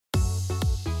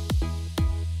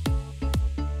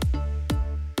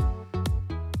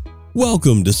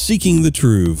Welcome to Seeking the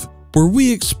Truth, where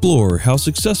we explore how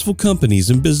successful companies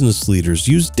and business leaders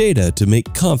use data to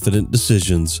make confident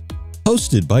decisions.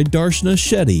 Hosted by Darshna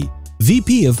Shetty,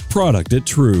 VP of Product at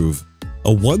Truve,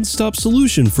 a one-stop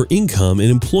solution for income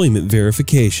and employment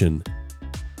verification.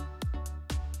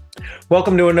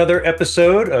 Welcome to another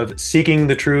episode of Seeking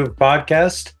the Truth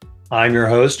podcast. I'm your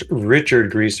host, Richard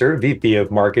Greaser, VP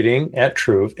of Marketing at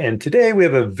Truve, and today we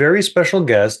have a very special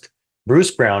guest,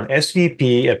 Bruce Brown,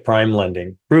 SVP at Prime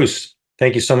Lending. Bruce,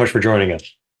 thank you so much for joining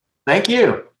us. Thank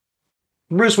you.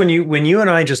 Bruce, when you and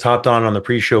I just hopped on the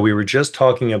pre-show, we were just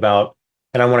talking about,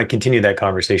 and I want to continue that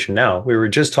conversation now. We were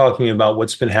just talking about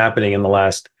what's been happening in the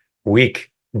last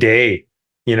week, day.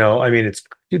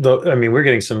 We're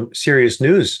getting some serious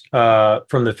news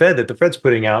from the Fed that the Fed's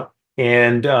putting out,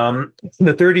 and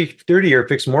the 30-year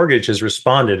fixed mortgage has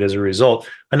responded as a result.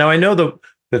 And now I know the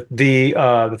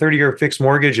 30-year fixed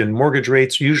mortgage and mortgage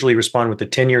rates usually respond with the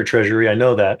 10-year Treasury. I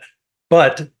know that,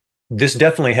 but this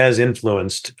definitely has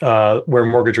influenced where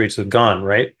mortgage rates have gone,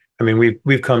 right? I mean,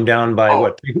 we've come down by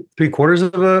about three quarters.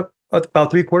 Is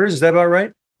that about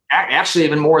right? Actually,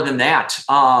 even more than that.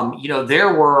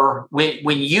 There were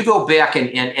when you go back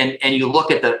and you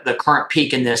look at the current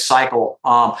peak in this cycle,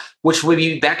 which would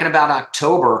be back in about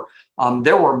October.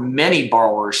 There were many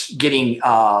borrowers getting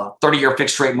 30-year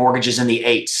fixed rate mortgages in the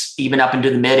 8s, even up into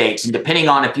the mid 8s. And depending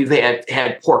on if you've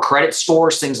had poor credit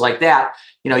scores, things like that,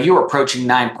 you were approaching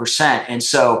 9%. And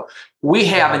so we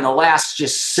have in the last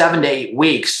just 7 to 8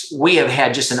 weeks, we have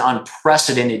had just an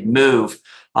unprecedented move.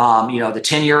 The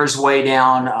 10-year is way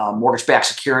down. Mortgage-backed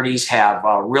securities have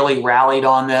really rallied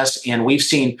on this. And we've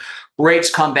seen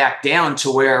rates come back down to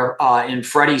where in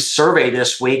Freddie's survey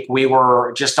this week, we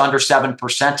were just under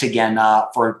 7% again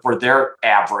for their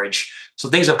average. So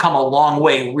things have come a long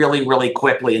way really, really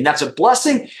quickly. And that's a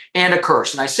blessing and a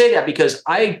curse. And I say that because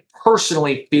I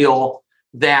personally feel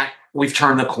that we've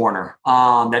turned the corner.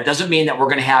 That doesn't mean that we're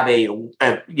going to have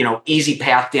a easy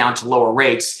path down to lower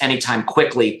rates anytime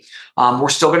quickly. We're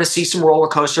still going to see some roller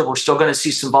coaster. We're still going to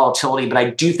see some volatility, but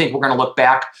I do think we're going to look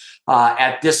back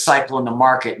at this cycle in the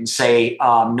market and say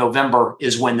November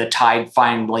is when the tide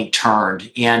finally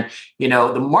turned. And,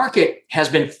 the market has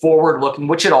been forward looking,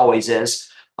 which it always is,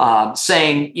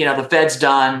 saying, the Fed's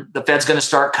done, the Fed's going to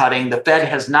start cutting. The Fed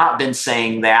has not been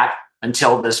saying that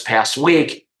until this past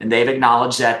week. And they've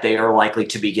acknowledged that they are likely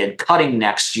to begin cutting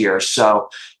next year. So,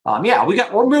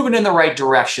 we're moving in the right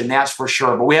direction, that's for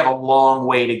sure. But we have a long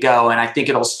way to go, and I think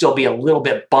it'll still be a little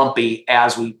bit bumpy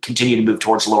as we continue to move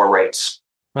towards lower rates.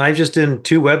 I just did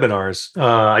 2 webinars.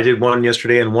 I did one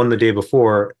yesterday and one the day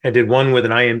before. I did one with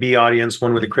an IMB audience,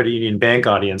 one with a credit union bank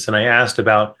audience, and I asked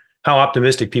about how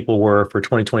optimistic people were for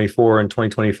 2024 and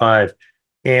 2025.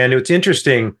 And it's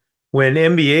interesting, when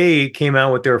MBA came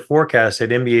out with their forecast at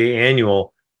MBA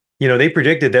Annual, they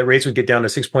predicted that rates would get down to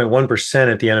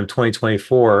 6.1% at the end of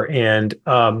 2024, and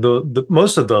the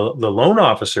most of the loan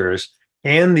officers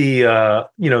and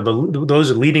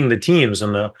those leading the teams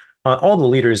and all the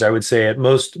leaders, I would say, at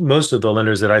most of the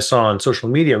lenders that I saw on social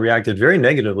media reacted very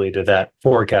negatively to that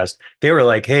forecast. They were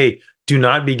like, "Hey, do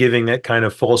not be giving that kind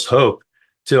of false hope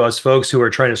to us folks who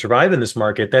are trying to survive in this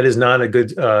market. That is not a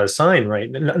good sign, right?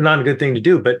 Not a good thing to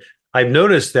do." But I've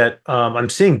noticed that I'm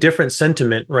seeing different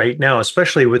sentiment right now,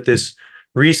 especially with this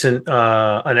recent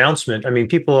announcement. I mean,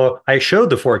 I showed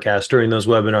the forecast during those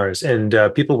webinars,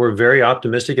 and people were very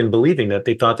optimistic and believing that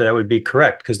they thought that would be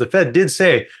correct, because the Fed did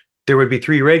say there would be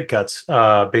 3 rate cuts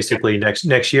basically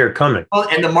next year coming. Well,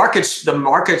 and the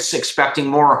market's expecting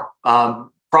more,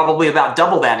 probably about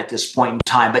double that at this point in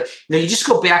time. But you just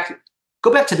go back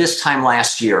to this time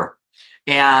last year,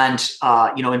 and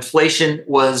inflation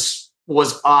was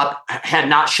up, had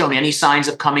not shown any signs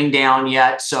of coming down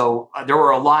yet. So there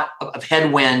were a lot of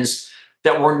headwinds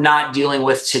that we're not dealing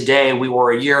with today. We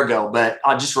were a year ago, but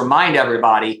I'll just remind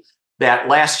everybody that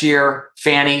last year,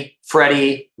 Fannie,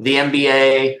 Freddie, the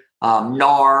MBA,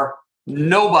 NAR,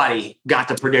 nobody got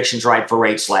the predictions right for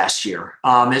rates last year.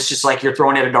 It's just like you're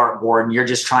throwing at a dartboard and you're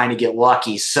just trying to get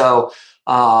lucky. So,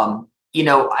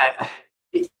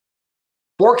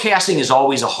 forecasting is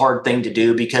always a hard thing to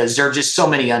do because there are just so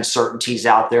many uncertainties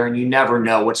out there and you never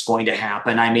know what's going to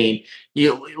happen. I mean,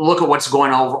 you look at what's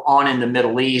going on in the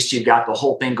Middle East. You've got the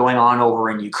whole thing going on over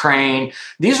in Ukraine.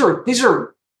 These are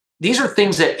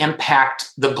things that impact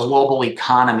the global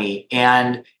economy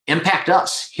and impact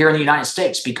us here in the United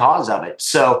States because of it.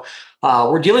 So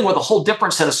we're dealing with a whole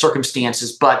different set of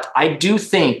circumstances, but I do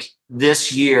think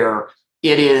this year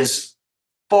it is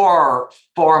far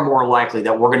more likely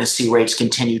that we're going to see rates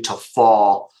continue to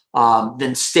fall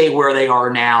then stay where they are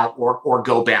now or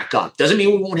go back up. Doesn't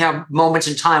mean we won't have moments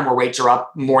in time where rates are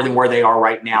up more than where they are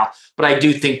right now, but I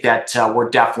do think that we're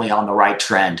definitely on the right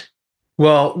trend.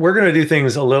 Well, we're going to do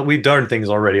things we've done things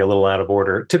already a little out of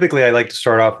order. Typically, I like to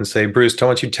start off and say, Bruce, why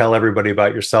don't you tell everybody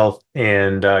about yourself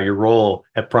and your role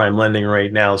at Prime Lending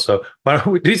right now? So why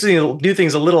don't we do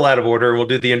things a little out of order, and we'll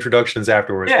do the introductions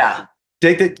afterwards. Yeah.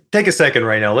 Take a second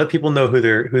right now. Let people know who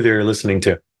they're listening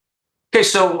to. Okay,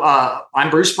 so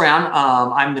I'm Bruce Brown.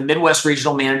 I'm the Midwest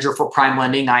Regional Manager for Prime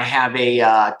Lending. I have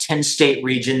a 10-state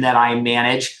region that I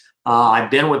manage. I've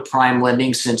been with Prime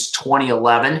Lending since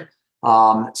 2011.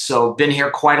 So been here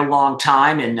quite a long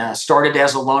time, and started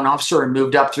as a loan officer and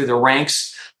moved up through the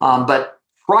ranks. But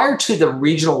prior to the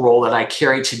regional role that I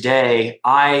carry today,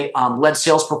 I led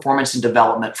sales performance and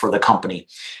development for the company.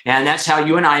 And that's how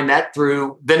you and I met,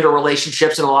 through vendor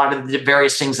relationships and a lot of the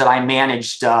various things that I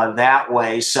managed that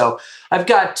way. So I'm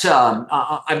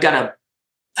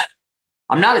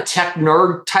not a tech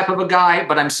nerd type of a guy,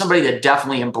 but I'm somebody that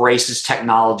definitely embraces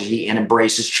technology and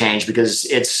embraces change, because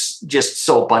it's just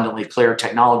so abundantly clear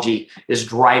technology is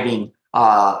driving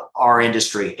our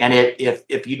industry. And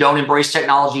if you don't embrace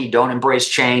technology, you don't embrace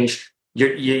change,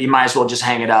 you might as well just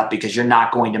hang it up, because you're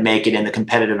not going to make it in the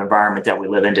competitive environment that we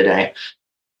live in today.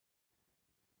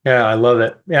 Yeah, I love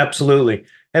it. Absolutely.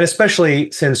 And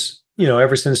especially since,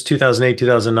 ever since 2008,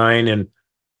 2009, and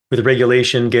with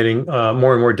regulation getting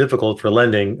more and more difficult for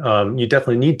lending, you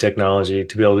definitely need technology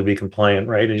to be able to be compliant,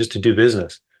 right? And just to do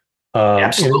business.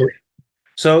 Absolutely.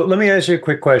 So let me ask you a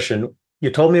quick question. You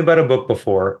told me about a book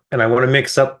before, and I want to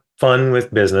mix up fun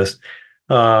with business.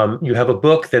 You have a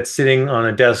book that's sitting on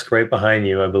a desk right behind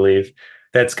you, I believe,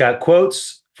 that's got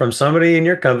quotes from somebody in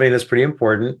your company that's pretty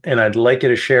important. And I'd like you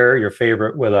to share your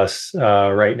favorite with us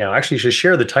right now. Actually, you should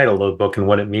share the title of the book and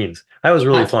what it means. That was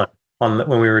really fun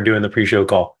when we were doing the pre-show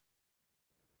call.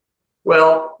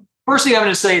 Well, first thing I'm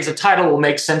going to say is the title will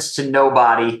make sense to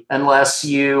nobody unless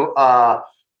you, if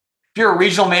you're a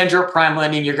regional manager at Prime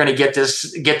Lending, you're going to get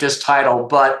this title.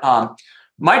 But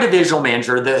my divisional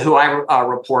manager, who I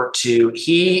report to,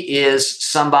 he is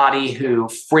somebody who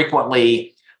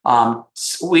frequently,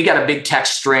 we got a big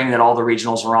text string that all the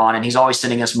regionals are on, and he's always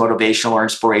sending us motivational or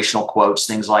inspirational quotes,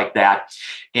 things like that.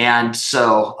 And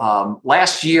so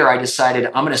last year, I decided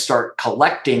I'm going to start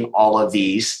collecting all of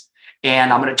these,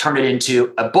 and I'm going to turn it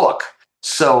into a book.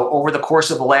 So over the course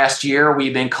of the last year,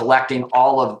 we've been collecting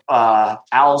all of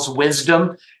Al's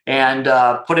wisdom and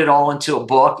put it all into a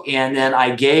book. And then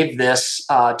I gave this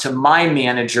to my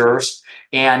managers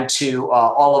and to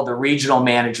all of the regional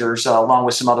managers, along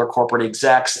with some other corporate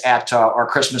execs at our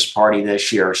Christmas party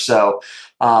this year. So,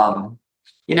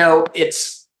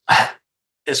 it's...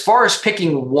 As far as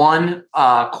picking one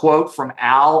quote from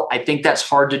Al, I think that's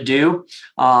hard to do.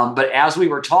 But as we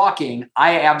were talking,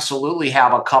 I absolutely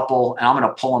have a couple, and I'm going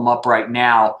to pull them up right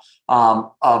now,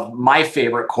 of my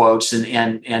favorite quotes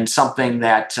and something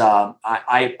that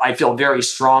I feel very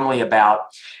strongly about.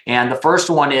 And the first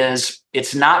one is,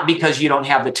 it's not because you don't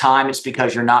have the time, it's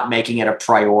because you're not making it a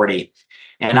priority.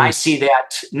 And I see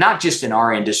that not just in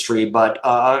our industry, but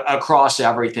across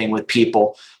everything with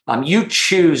people. You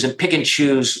choose and pick and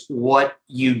choose what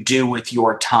you do with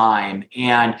your time.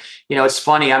 And, it's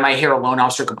funny, I might hear a loan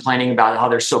officer complaining about how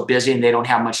they're so busy and they don't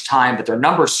have much time, but their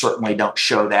numbers certainly don't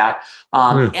show that.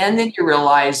 And then you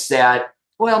realize that,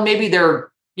 well, maybe they're,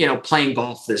 playing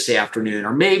golf this afternoon,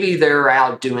 or maybe they're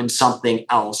out doing something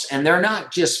else, and they're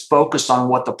not just focused on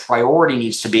what the priority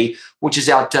needs to be, which is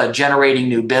out generating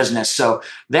new business. So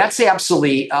that's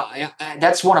absolutely,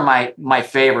 that's one of my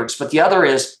favorites. But the other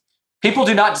is, people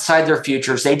do not decide their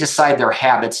futures. They decide their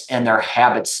habits, and their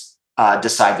habits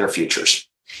decide their futures.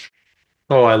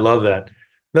 Oh, I love that.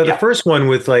 Now, the first one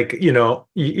with the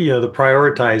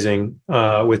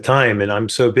prioritizing with time, and I'm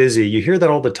so busy, you hear that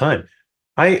all the time.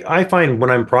 I find when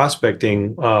I'm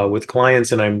prospecting with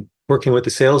clients and I'm working with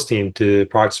the sales team to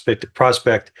prospect,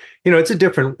 it's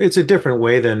a different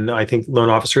way than I think loan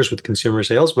officers with consumer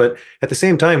sales. But at the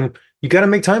same time, you got to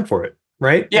make time for it,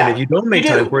 right? Yeah, and if you don't make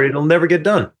time for it, it'll never get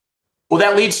done. Well,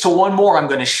 that leads to one more I'm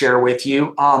going to share with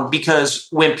you, because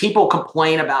when people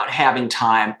complain about having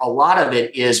time, a lot of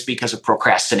it is because of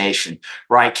procrastination,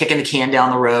 right? Kicking the can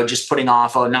down the road, just putting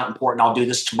off, oh, not important, I'll do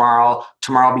this tomorrow.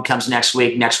 Tomorrow becomes next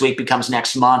week becomes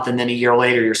next month. And then a year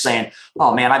later, you're saying,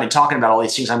 oh man, I've been talking about all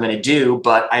these things I'm going to do,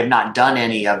 but I have not done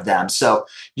any of them. So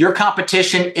your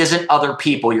competition isn't other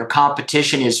people. Your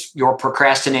competition is your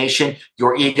procrastination,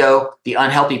 your ego, the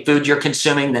unhealthy food you're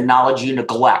consuming, the knowledge you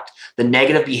neglect, the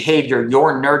negative behavior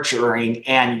you're nurturing,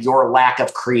 and your lack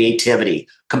of creativity.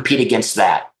 Compete against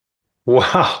that.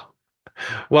 Wow.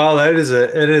 Wow, it is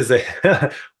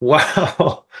a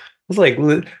wow. It's like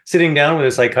sitting down with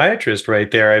a psychiatrist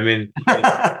right there. I mean,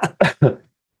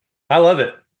 I love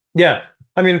it. Yeah.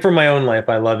 I mean, for my own life,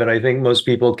 I love it. I think most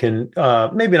people can,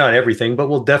 maybe not everything, but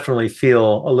will definitely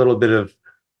feel a little bit of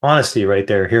honesty right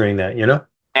there, hearing that, you know?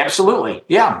 Absolutely.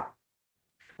 Yeah.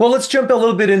 Well, let's jump a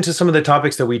little bit into some of the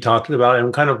topics that we talked about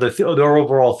and kind of the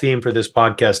overall theme for this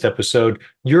podcast episode.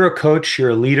 You're a coach,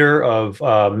 you're a leader of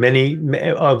many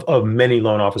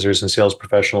loan officers and sales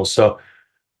professionals. So,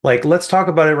 like, let's talk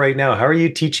about it right now. How are you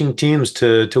teaching teams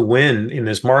to win in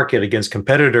this market against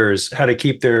competitors? How to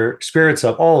keep their spirits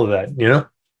up? All of that, you know?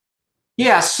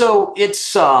 Yeah. So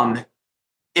it's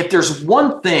if there's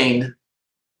one thing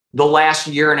the last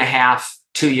year and a half,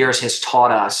 2 years has taught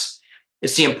us,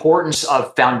 it's the importance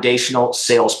of foundational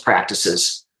sales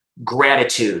practices,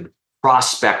 gratitude,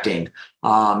 prospecting,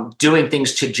 doing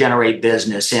things to generate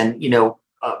business. And,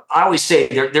 I always say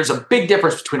there's a big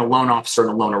difference between a loan officer and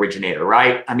a loan originator,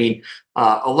 right? I mean,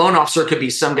 a loan officer could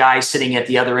be some guy sitting at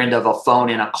the other end of a phone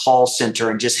in a call center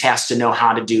and just has to know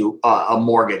how to do a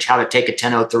mortgage, how to take a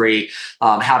 1003,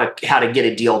 how to get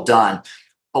a deal done.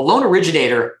 A loan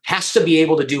originator has to be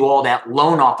able to do all that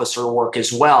loan officer work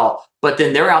as well, but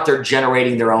then they're out there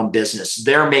generating their own business.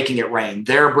 They're making it rain.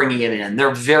 They're bringing it in.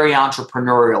 They're very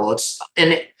entrepreneurial. It's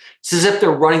as if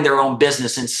they're running their own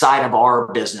business inside of our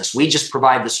business. We just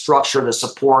provide the structure, the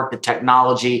support, the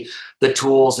technology, the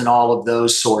tools, and all of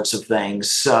those sorts of things.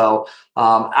 So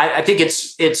I think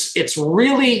it's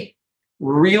really,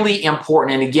 really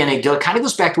important. And again, it kind of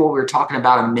goes back to what we were talking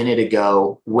about a minute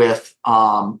ago with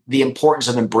the importance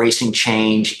of embracing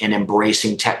change and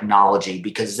embracing technology,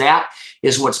 because that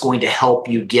is what's going to help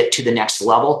you get to the next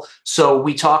level. So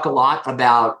we talk a lot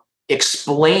about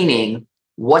explaining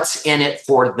what's in it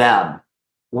for them.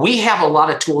 We have a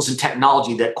lot of tools and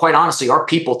technology that, quite honestly, our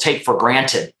people take for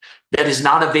granted that is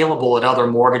not available at other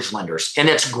mortgage lenders. And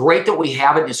it's great that we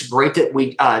have it. It's great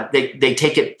that they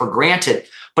take it for granted.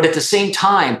 But at the same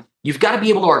time, you've got to be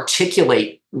able to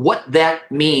articulate what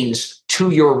that means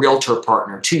to your realtor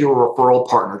partner, to your referral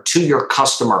partner, to your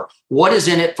customer. What is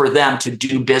in it for them to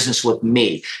do business with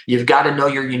me? You've got to know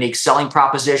your unique selling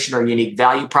proposition or unique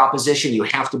value proposition. You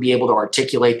have to be able to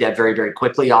articulate that very, very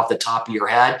quickly off the top of your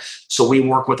head. So we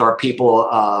work with our people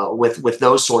with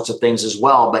those sorts of things as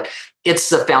well. But it's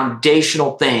the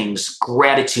foundational things: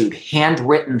 gratitude,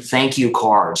 handwritten thank you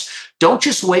cards. Don't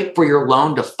just wait for your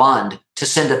loan to fund to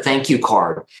send a thank you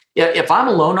card. If I'm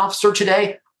a loan officer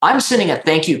today, I'm sending a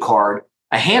thank you card,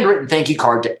 a handwritten thank you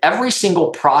card, to every single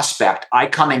prospect I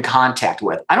come in contact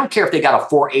with. I don't care if they got a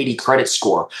 480 credit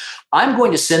score. I'm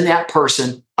going to send that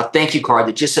person a thank you card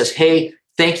that just says, hey,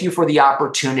 thank you for the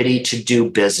opportunity to do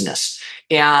business.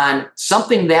 And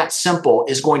something that simple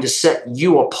is going to set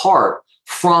you apart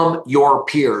from your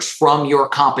peers, from your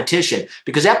competition,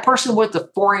 because that person with the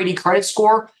 480 credit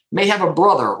score may have a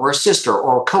brother or a sister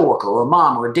or a coworker or a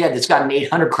mom or a dad that's got an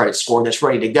 800 credit score that's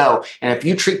ready to go. And if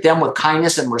you treat them with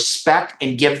kindness and respect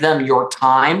and give them your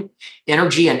time,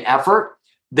 energy, and effort,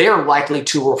 they are likely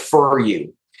to refer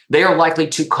you. They are likely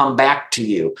to come back to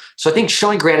you. So I think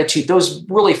showing gratitude, those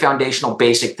really foundational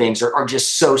basic things are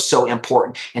just so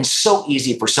important and so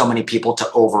easy for so many people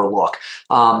to overlook.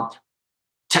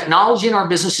 Technology in our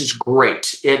business is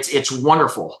great. It's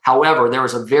wonderful. However, there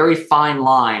is a very fine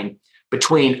line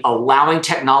between allowing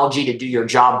technology to do your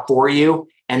job for you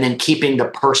and then keeping the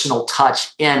personal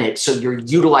touch in it. So you're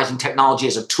utilizing technology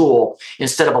as a tool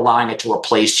instead of allowing it to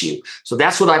replace you. So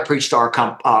that's what I preach to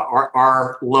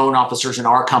our loan officers in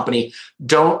our company.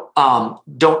 Don't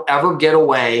ever get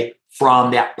away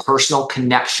from that personal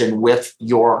connection with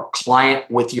your client,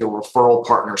 with your referral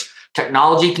partners.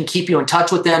 Technology can keep you in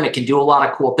touch with them. It can do a lot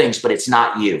of cool things, but it's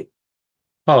not you.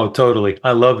 Oh, totally.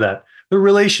 I love that. The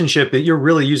relationship, that you're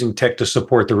really using tech to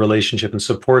support the relationship and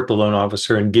support the loan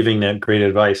officer and giving that great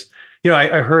advice. You know,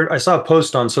 I saw a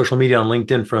post on social media on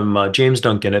LinkedIn from James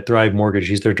Duncan at Thrive Mortgage.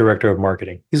 He's their director of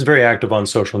marketing. He's very active on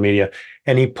social media.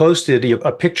 And he posted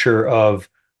a picture of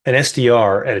an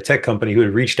SDR at a tech company who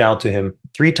had reached out to him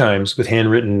 3 times with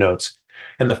handwritten notes.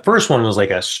 And the first one was like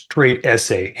a straight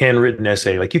essay, handwritten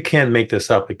essay. Like, you can't make this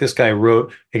up. Like, this guy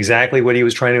wrote exactly what he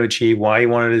was trying to achieve, why he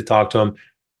wanted to talk to him.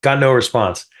 Got no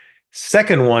response.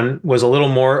 Second one was a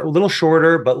little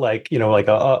shorter, but like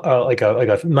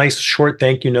a nice short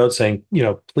thank you note saying,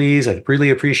 please, I really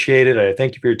appreciate it. I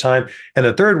thank you for your time. And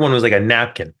the third one was like a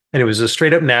napkin, and it was a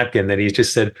straight up napkin that he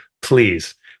just said,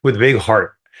 please, with a big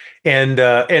heart. And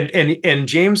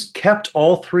James kept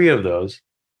all 3 of those,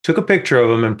 took a picture of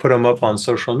them and put them up on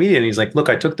social media. And he's like, look,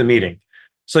 I took the meeting.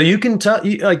 So you can tell,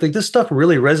 like this stuff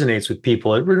really resonates with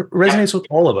people. It resonates with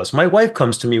all of us. My wife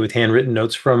comes to me with handwritten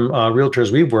notes from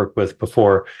realtors we've worked with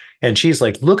before, and she's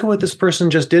like, "Look at what this person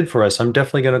just did for us. I'm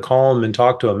definitely going to call them and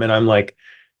talk to them." And I'm like,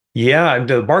 "Yeah."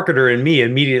 The marketer in me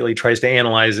immediately tries to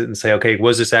analyze it and say, "Okay,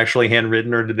 was this actually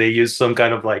handwritten, or did they use some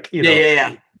kind of like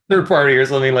third party or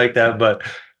something like that?"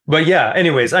 But yeah.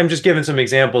 Anyways, I'm just giving some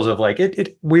examples of like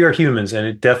it. We are humans, and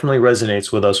it definitely resonates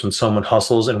with us when someone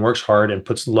hustles and works hard and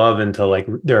puts love into like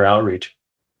their outreach.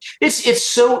 It's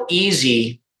so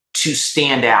easy to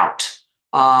stand out.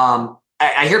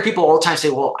 I hear people all the time say,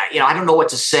 "Well, I don't know what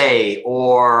to say,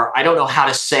 or I don't know how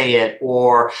to say it,"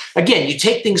 or again, you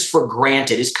take things for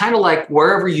granted. It's kind of like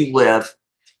wherever you live,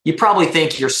 you probably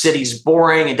think your city's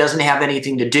boring and doesn't have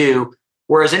anything to do.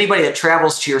 Whereas anybody that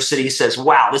travels to your city says,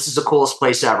 "Wow, this is the coolest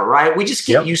place ever," right? We just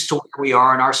get used to where we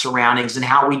are and our surroundings and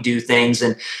how we do things.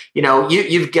 And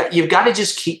you've got to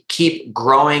just keep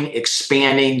growing,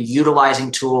 expanding,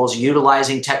 utilizing tools,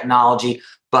 utilizing technology,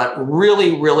 but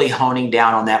really, really honing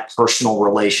down on that personal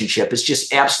relationship. It's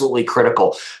just absolutely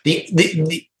critical.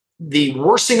 The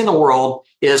worst thing in the world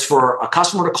is for a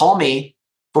customer to call me,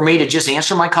 for me to just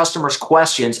answer my customers'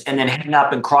 questions and then hang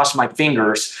up and cross my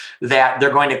fingers that they're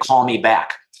going to call me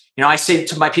back. I say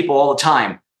to my people all the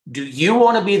time, do you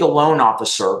want to be the loan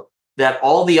officer that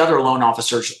all the other loan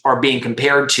officers are being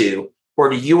compared to? Or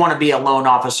do you want to be a loan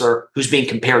officer who's being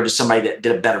compared to somebody that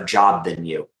did a better job than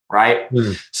you? Right.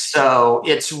 So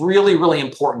it's really, really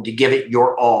important to give it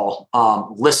your all.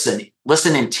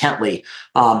 Listen intently.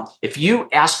 If you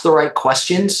ask the right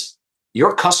questions,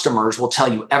 your customers will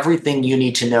tell you everything you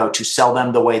need to know to sell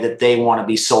them the way that they want to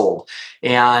be sold.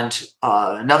 And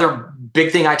another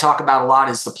big thing I talk about a lot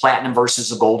is the platinum versus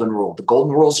the golden rule. The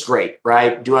golden rule is great,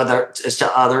 right? Do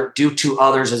to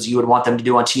others as you would want them to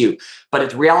do unto you.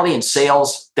 But in reality, in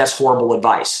sales, that's horrible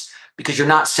advice, because you're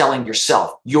not selling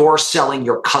yourself. You're selling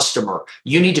your customer.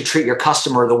 You need to treat your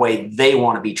customer the way they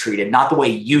want to be treated, not the way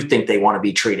you think they want to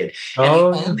be treated.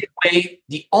 And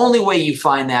the only way you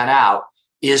find that out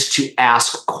is to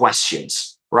ask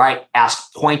questions, right?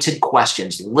 Ask pointed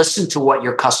questions. Listen to what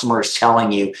your customer is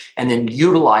telling you, and then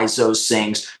utilize those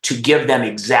things to give them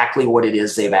exactly what it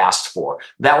is they've asked for.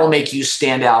 That will make you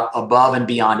stand out above and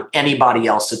beyond anybody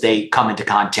else that they come into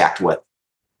contact with.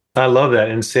 I love that.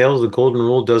 In sales, the golden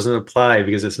rule doesn't apply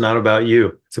because it's not about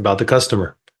you. It's about the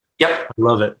customer. Yep. I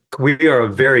love it. We are a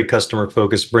very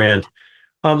customer-focused brand.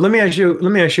 Let me ask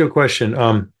you a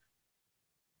question.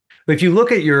 If you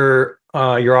look at your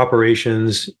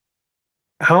operations,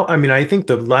 I think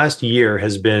the last year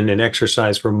has been an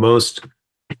exercise for most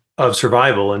of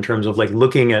survival in terms of like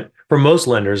for most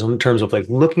lenders, in terms of like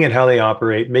looking at how they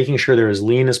operate, making sure they're as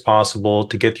lean as possible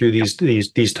to get through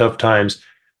these tough times.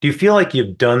 Do you feel like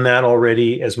you've done that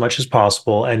already as much as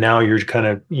possible, and now you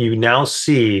now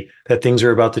see that things are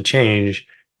about to change,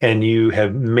 and you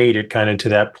have made it kind of to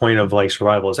that point of like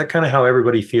survival? Is that kind of how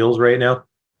everybody feels right now?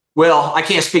 Well, I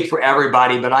can't speak for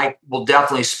everybody, but I will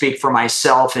definitely speak for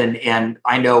myself. And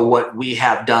I know what we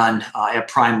have done at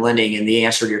Prime Lending. And the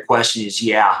answer to your question is,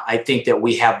 yeah, I think that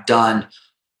we've done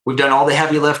all the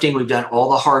heavy lifting. We've done all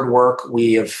the hard work.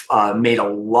 We have made a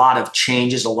lot of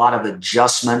changes, a lot of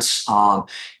adjustments.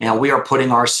 And we are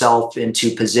putting ourselves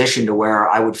into position to where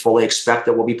I would fully expect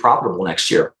that we'll be profitable next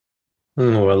year.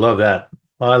 Oh, I love that.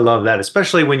 I love that,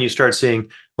 especially when you start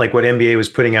seeing like what MBA was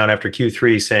putting out after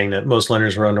Q3, saying that most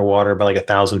lenders were underwater by like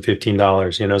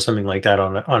 $1,015, something like that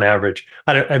on average.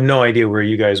 I have no idea where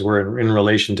you guys were in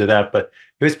relation to that, but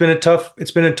it's been a tough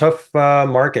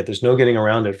market. There's no getting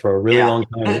around it for a really long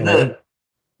time.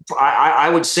 I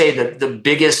would say that the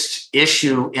biggest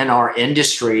issue in our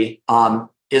industry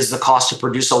is the cost to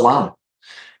produce a loan,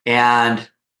 and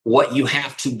what you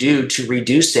have to do to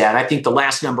reduce that. I think the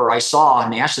last number I saw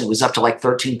nationally was up to like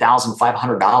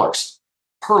 $13,500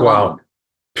 per loan.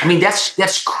 I mean,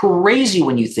 that's crazy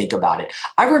when you think about it.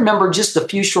 I remember just a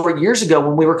few short years ago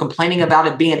when we were complaining about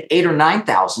it being $8,000 or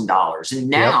 $9,000, and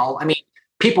now, I mean,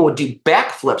 people would do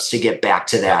backflips to get back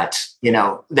to that,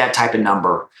 that type of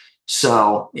number.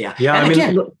 So yeah. And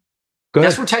again,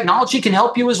 that's where technology can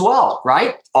help you as well,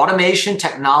 right? Automation,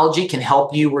 technology can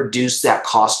help you reduce that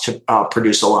cost to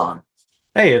produce a loan.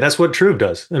 Hey, that's what Truve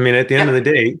does. I mean, at the end of the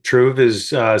day, Truve is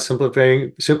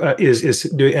simplifying,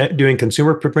 doing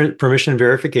consumer permission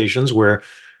verifications where,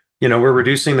 we're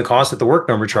reducing the cost that the Work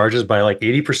Number charges by like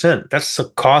 80%. That's a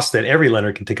cost that every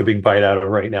lender can take a big bite out of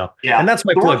right now. Yeah. And that's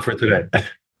my plug for today.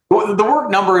 The Work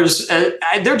Numbers,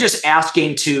 they're just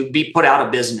asking to be put out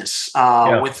of business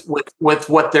with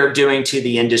what they're doing to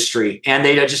the industry, and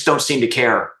they just don't seem to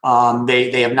care.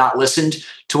 They have not listened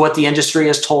to what the industry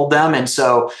has told them, and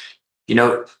so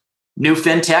New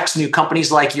fintechs, new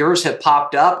companies like yours have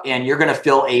popped up, and you're going to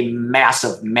fill a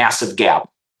massive, massive gap.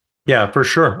 Yeah, for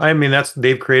sure. I mean,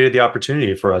 they've created the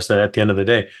opportunity for us at the end of the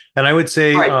day. And I would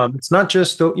say it's not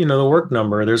just the work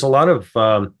number. There's a lot of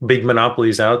big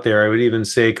monopolies out there. I would even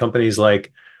say companies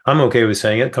like, I'm okay with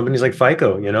saying it, companies like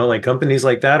FICO, like companies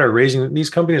like that these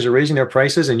companies are raising their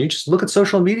prices. And you just look at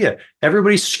social media,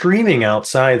 everybody's screaming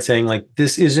outside saying like,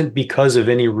 this isn't because of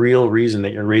any real reason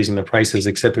that you're raising the prices,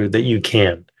 except that you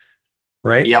can,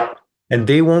 right? Yep. And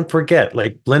they won't forget,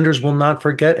 like lenders will not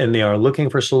forget, and they are looking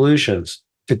for solutions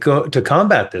to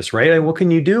combat this, right? And what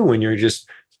can you do when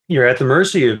you're at the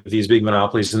mercy of these big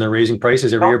monopolies and they're raising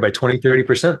prices every year by 20,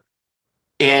 30%?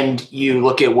 And you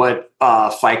look at what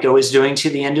FICO is doing to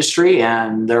the industry,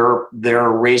 and they're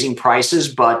raising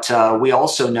prices. But we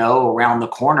also know around the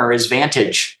corner is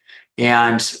Vantage,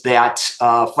 and that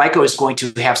FICO is going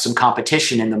to have some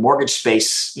competition in the mortgage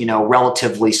space,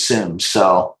 relatively soon.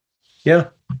 So, yeah.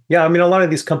 I mean, a lot of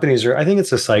these companies I think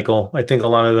it's a cycle. I think a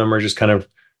lot of them are just kind of,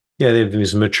 they have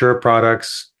these mature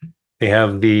products. They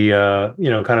have the,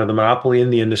 kind of the monopoly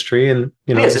in the industry, and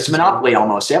it's a monopoly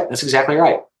almost. Yep, that's exactly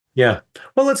right. Yeah.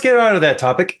 Well, let's get out of that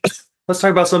topic. Let's talk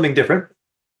about something different.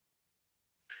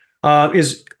 I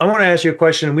want to ask you a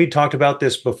question. We talked about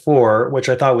this before, which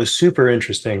I thought was super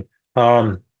interesting.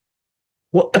 On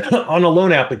a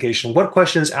loan application, what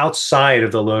questions outside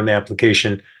of the loan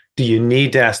application do you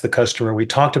need to ask the customer? We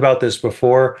talked about this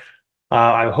before.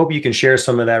 I hope you can share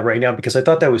some of that right now, because I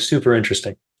thought that was super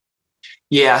interesting.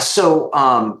 Yeah. So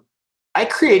I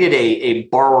created a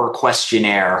borrower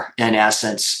questionnaire in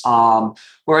essence,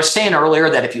 where I was saying earlier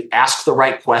that if you ask the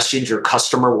right questions, your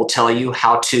customer will tell you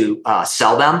how to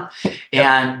sell them. Yep.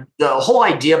 And the whole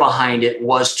idea behind it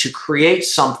was to create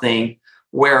something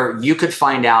where you could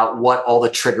find out what all the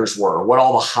triggers were, what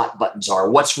all the hot buttons are,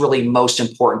 what's really most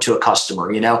important to a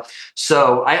customer,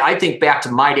 So I think back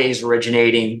to my days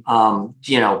originating,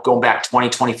 going back 20,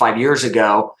 25 years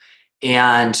ago.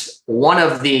 And one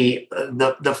of the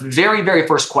very, very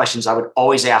first questions I would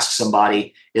always ask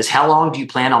somebody is, how long do you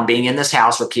plan on being in this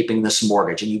house or keeping this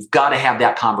mortgage? And you've got to have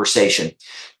that conversation,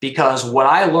 because what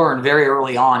I learned very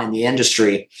early on in the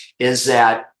industry is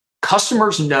that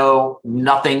customers know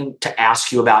nothing to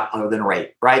ask you about other than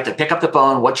rate, right? They pick up the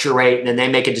phone, what's your rate? And then they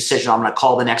make a decision. I'm going to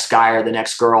call the next guy or the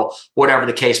next girl, whatever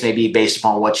the case may be, based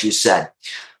upon what you said.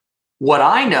 What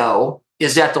I know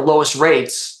is that the lowest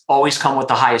rates always come with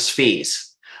the highest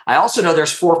fees. I also know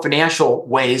there's 4 financial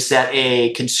ways that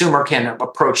a consumer can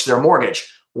approach their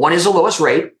mortgage. One is the lowest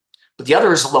rate, but the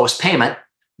other is the lowest payment.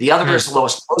 The other is the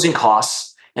lowest closing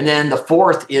costs. And then the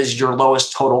fourth is your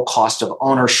lowest total cost of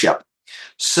ownership.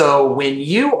 So when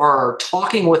you are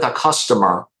talking with a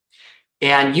customer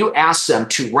and you ask them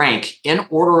to rank in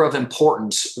order of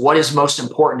importance what is most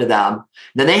important to them,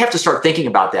 then they have to start thinking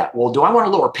about that. Well, do I want a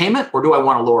lower payment or do I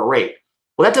want a lower rate?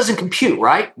 Well, that doesn't compute,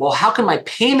 right? Well, how can my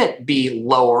payment be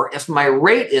lower if my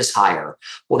rate is higher?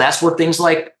 Well, that's where things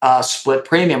like split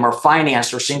premium or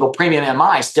finance or single premium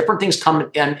MIs, different things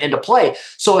come into play.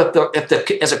 So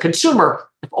as a consumer,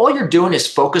 if all you're doing is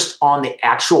focused on the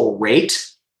actual rate,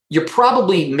 you're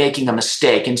probably making a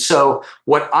mistake. And so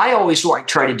what I always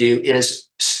try to do is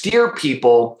steer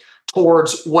people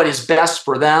towards what is best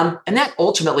for them. And that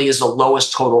ultimately is the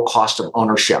lowest total cost of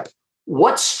ownership.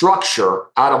 What structure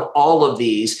out of all of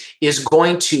these is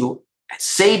going to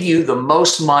save you the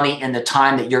most money in the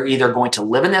time that you're either going to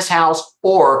live in this house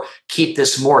or keep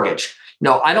this mortgage?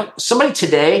 Somebody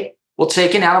today will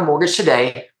take out a mortgage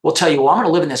today, will tell you, well, I'm going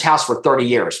to live in this house for 30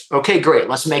 years. Okay, great.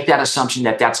 Let's make that assumption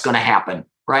that that's going to happen,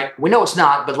 right? We know it's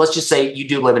not, but let's just say you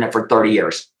do live in it for 30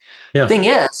 years. Yeah. Thing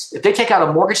is, if they take out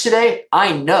a mortgage today,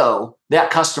 I know that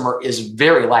customer is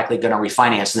very likely going to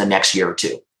refinance in the next year or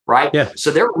two. Right? Yeah.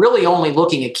 So they're really only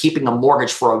looking at keeping a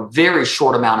mortgage for a very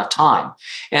short amount of time.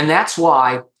 And that's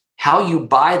why how you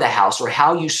buy the house or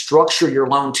how you structure your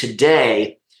loan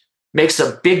today makes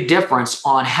a big difference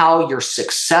on how your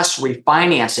success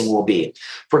refinancing will be.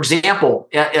 For example,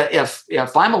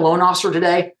 if I'm a loan officer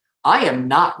today, I am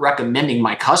not recommending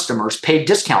my customers pay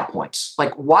discount points.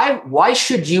 Like, why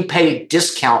should you pay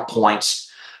discount points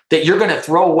that you're going to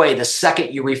throw away the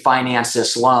second you refinance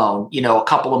this loan, a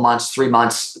couple of months, 3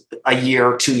 months, a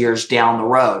year, 2 years down the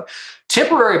road?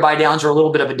 Temporary buy downs are a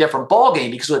little bit of a different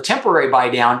ballgame, because with a temporary buy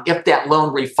down, if that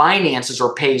loan refinances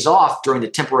or pays off during the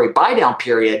temporary buy down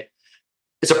period,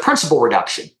 it's a principal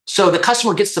reduction. So the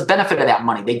customer gets the benefit of that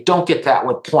money. They don't get that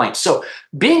with points. So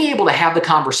being able to have the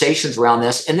conversations around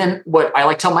this, and then what I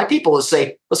like to tell my people is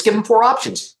say, let's give them 4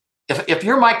 options. If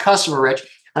you're my customer, Rich,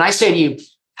 and I say to you,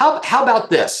 how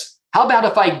about this? how about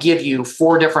if I give you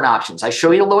 4 different options? I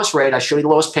show you the lowest rate, I show you the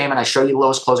lowest payment, I show you the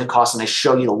lowest closing costs, and I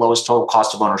show you the lowest total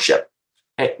cost of ownership.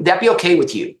 Hey, would that be okay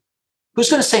with you? Who's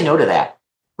going to say no to that?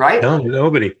 Right? No,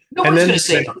 nobody. Nobody's going to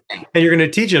say no. And you're going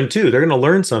to teach them too. They're going to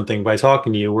learn something by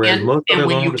talking to you. Whereas most and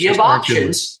when you give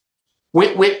options,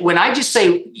 when I just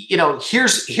say,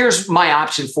 here's my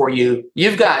option for you,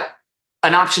 you've got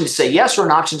an option to say yes or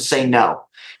an option to say no.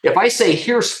 If I say,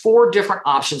 here's 4 different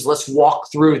options, let's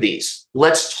walk through these.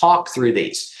 Let's talk through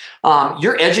these.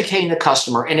 You're educating the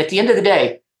customer. And at the end of the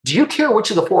day, do you care which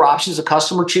of the 4 options the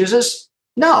customer chooses?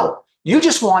 No. You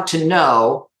just want to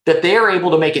know that they are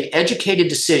able to make an educated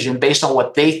decision based on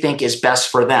what they think is best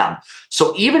for them.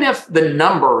 So even if the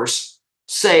numbers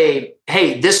say,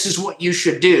 hey, this is what you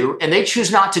should do, and they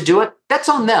choose not to do it, that's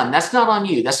on them. That's not on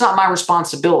you. That's not my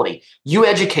responsibility. You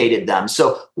educated them.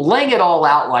 So laying it all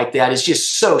out like that is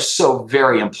just so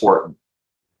very important.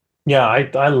 Yeah,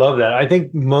 I love that. I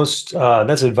think most,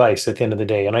 that's advice at the end of the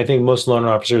day. And I think most loan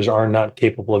officers are not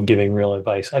capable of giving real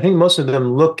advice. I think most of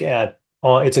them look at,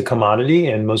 it's a commodity,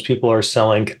 and most people are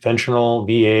selling conventional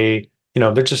VA.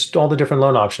 They're just all the different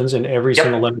loan options, and every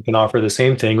single lender can offer the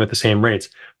same thing with the same rates.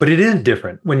 But it is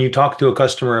different when you talk to a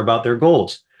customer about their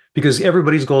goals, because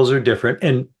everybody's goals are different.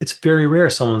 And it's very rare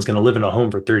someone's going to live in a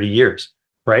home for 30 years,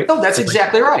 right? Oh, that's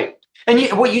exactly right. And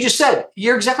what you just said,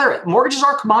 you're exactly right. Mortgages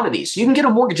are commodities. You can get a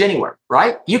mortgage anywhere,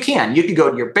 right? You can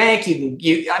go to your bank, you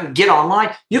can get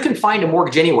online. You can find a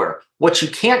mortgage anywhere. What you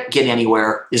can't get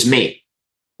anywhere is me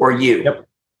or you.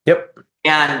 Yep.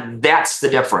 And that's the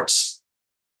difference.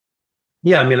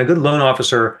 Yeah, I mean, a good loan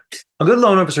officer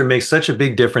makes such a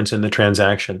big difference in the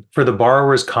transaction for the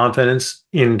borrower's confidence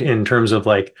in terms of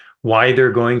like why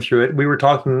they're going through it. We were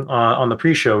talking on the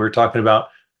pre-show, we were talking about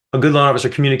a good loan officer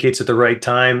communicates at the right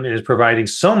time and is providing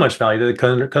so much value that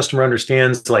the customer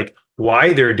understands like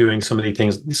why they're doing some of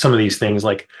these things,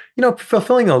 like,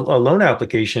 fulfilling a loan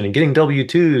application and getting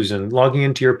W-2s and logging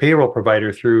into your payroll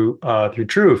provider through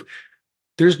Truth.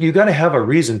 You got to have a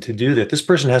reason to do that. This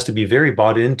person has to be very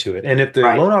bought into it. And if the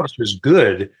loan officer is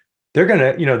good, they're going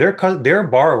to, their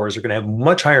borrowers are going to have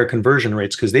much higher conversion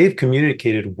rates because they've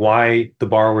communicated why the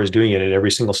borrower is doing it at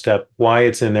every single step, why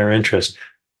it's in their interest.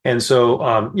 And so,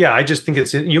 I just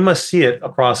think you must see it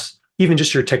across even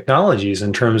just your technologies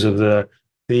in terms of the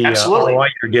ROI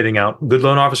you're getting out. Good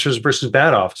loan officers versus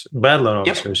bad loan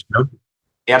officers.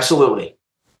 Absolutely.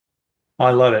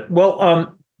 I love it.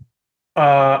 Well,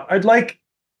 I'd like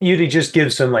you to just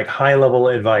give some like high level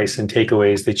advice and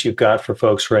takeaways that you've got for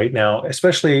folks right now,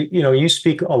 especially, you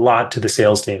speak a lot to the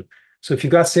sales team. So if you've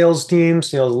got sales teams,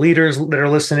 sales leaders that are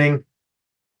listening,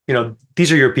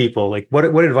 these are your people. Like what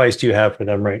advice do you have for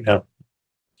them right now?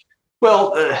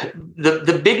 Well,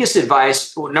 the biggest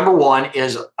advice, number one,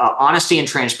 is honesty and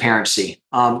transparency.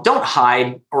 Don't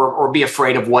hide or be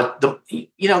afraid of what the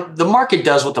market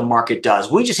does. What the market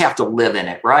does, we just have to live in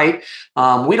it, right?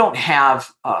 We don't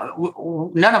have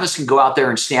none of us can go out there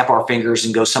and snap our fingers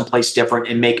and go someplace different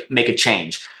and make a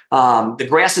change. The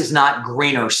grass is not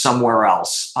greener somewhere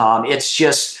else. It's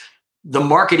just the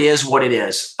market is what it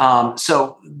is.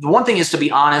 So the one thing is to be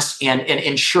honest and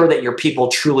ensure that your people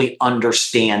truly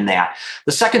understand that.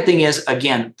 The second thing is,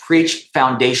 again, preach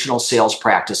foundational sales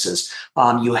practices.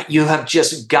 You have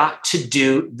just got to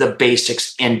do the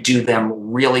basics and do them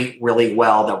really, really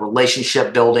well. The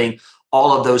relationship building,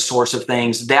 all of those sorts of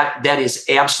things. That is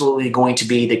absolutely going to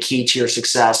be the key to your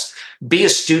success. Be a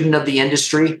student of the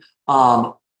industry.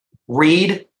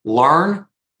 Read, learn.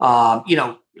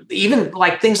 Even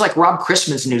like things like Rob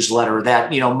Christman's newsletter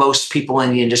that, most people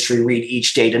in the industry read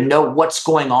each day to know what's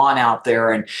going on out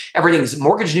there and everything's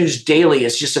Mortgage News Daily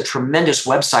is just a tremendous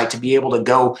website to be able to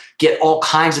go get all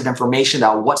kinds of information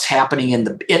about what's happening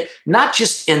not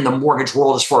just in the mortgage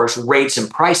world as far as rates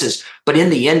and prices, but in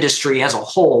the industry as a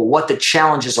whole, what the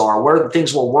challenges are, what are the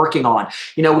things we're working on.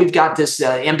 We've got this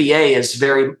MBA is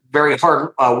very, very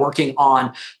hard working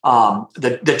on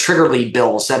the trigger lead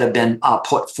bills that have been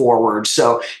put forward.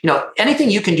 So, anything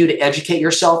you can do to educate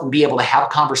yourself and be able to have a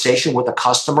conversation with a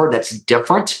customer that's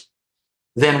different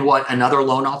than what another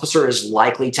loan officer is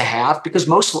likely to have, because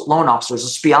most loan officers,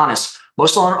 let's be honest,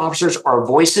 most loan officers are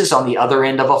voices on the other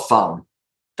end of a phone.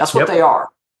 That's what they are.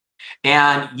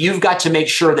 And you've got to make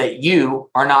sure that you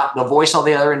are not the voice on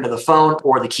the other end of the phone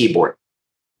or the keyboard.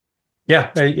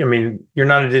 Yeah, I mean, you're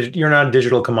not a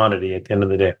digital commodity at the end of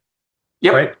the day.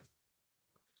 Yep. Right.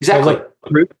 Exactly. Well,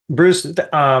 look, Bruce,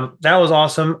 that was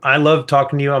awesome. I love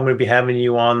talking to you. I'm going to be having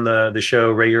you on the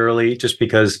show regularly, just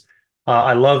because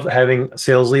I love having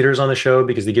sales leaders on the show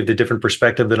because they give the different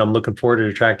perspective that I'm looking for to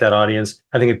attract that audience.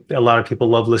 I think a lot of people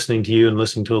love listening to you and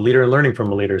listening to a leader and learning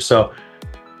from a leader. So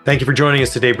Thank you for joining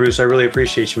us today, Bruce. I really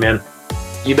appreciate you, man.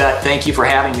 You bet. Thank you for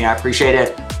having me. I appreciate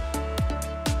it.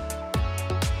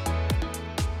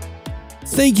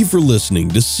 Thank you for listening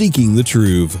to Seeking the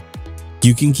Truve.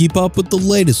 You can keep up with the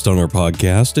latest on our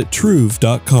podcast at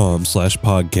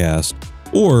truve.com/podcast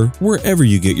or wherever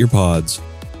you get your pods.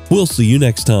 We'll see you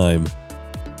next time.